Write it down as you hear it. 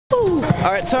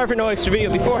Alright, sorry for no extra video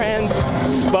beforehand,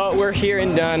 but we're here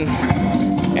and done.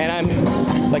 And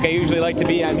I'm, like I usually like to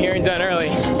be, I'm here and done early.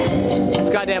 This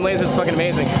goddamn laser is fucking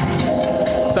amazing.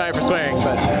 Sorry for swearing,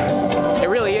 but it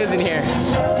really is in here.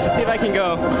 Let's see if I can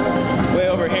go way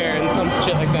over here and some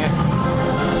shit like that.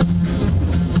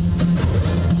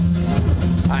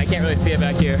 I can't really see it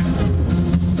back here.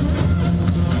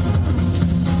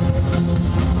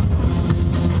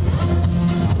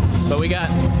 But we got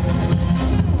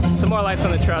some more lights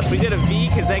on the truss. We did a V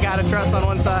because they got a truss on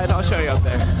one side. I'll show you up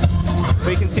there. But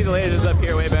you can see the lasers up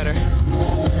here way better.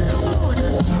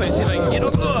 Let me see if I can get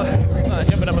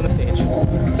jumping up on the stage.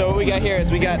 So what we got here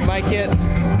is we got my kit,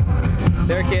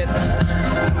 their kit,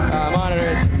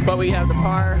 monitors, but we have the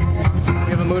PAR, we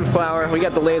have a Moonflower, we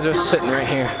got the lasers sitting right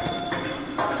here,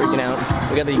 freaking out.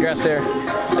 We got the aggressor,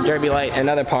 a derby light, and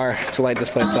another PAR to light this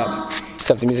place up.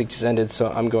 Except the music just ended,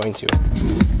 so I'm going to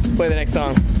play the next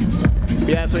song. But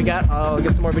yeah, that's what we got. I'll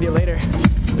get some more video later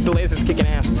with the lasers kicking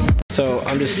ass. So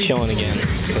I'm just chilling again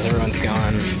because everyone's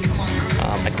gone.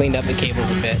 I cleaned up the cables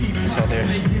a bit, so there's,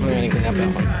 we're going to clean up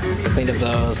that one. I cleaned up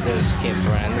those, there's cables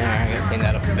running there, I got cleaned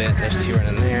that up a bit, there's two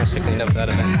running there, so I cleaned up that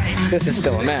a bit. This is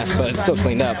still a mess, but it's still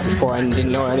cleaned up. Before I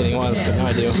didn't know where anything was, but now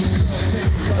I do.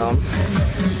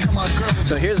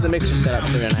 So here's the mixer setup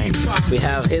for tonight. We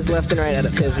have his left and right out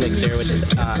of his mixer, which is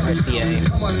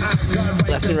RCA.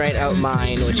 Left and right out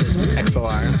mine, which is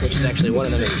XLR, which is actually one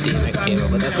of them is DMX cable,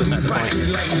 but that's beside the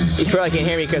point. You probably can't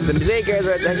hear me because the mosaic guys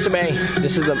are right next to me.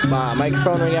 This is the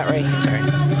microphone we got right here. Sorry.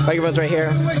 Microphone's right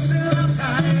here.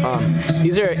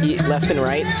 These are left and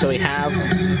right, so we have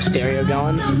stereo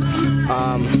going.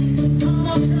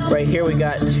 Right here we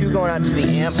got two going out to the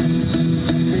amp.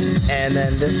 And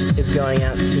then this is going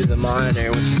out to the monitor,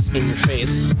 which is in your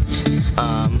face.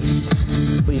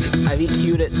 I've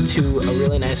EQ'd it to a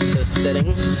really nice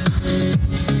setting.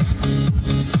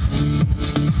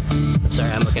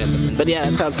 Sorry, I'm looking at something. But yeah,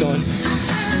 that's how it's going.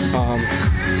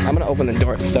 I'm gonna open the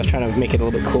door and stuff, trying to make it a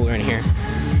little bit cooler in here.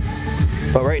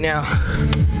 But right now,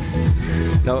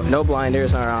 no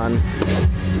blinders are on.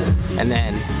 And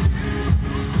then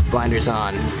blinders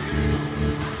on.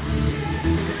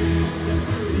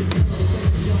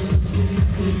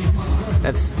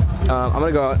 That's, I'm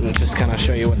gonna go out and just kind of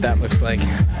show you what that looks like.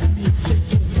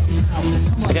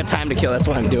 I got time to kill, that's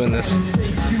why I'm doing this.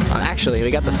 Actually, we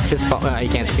got the fist bump, you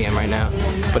can't see him right now,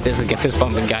 but there's like a fist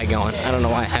bumping guy going. I don't know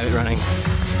why I have it running.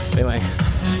 Anyway.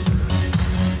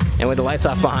 And with the lights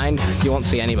off behind, you won't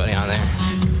see anybody on there.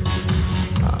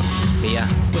 But yeah,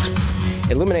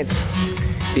 it illuminates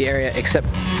the area except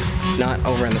not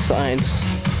over on the sides.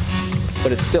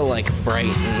 But it's still like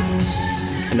bright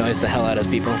and annoys the hell out of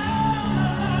people.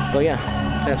 Well, yeah,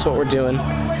 that's what we're doing.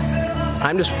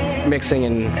 I'm just mixing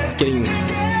and getting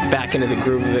back into the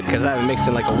groove of it because I haven't mixed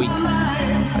in like a week.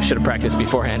 I should have practiced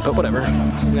beforehand, but whatever.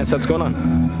 And that's what's going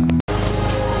on.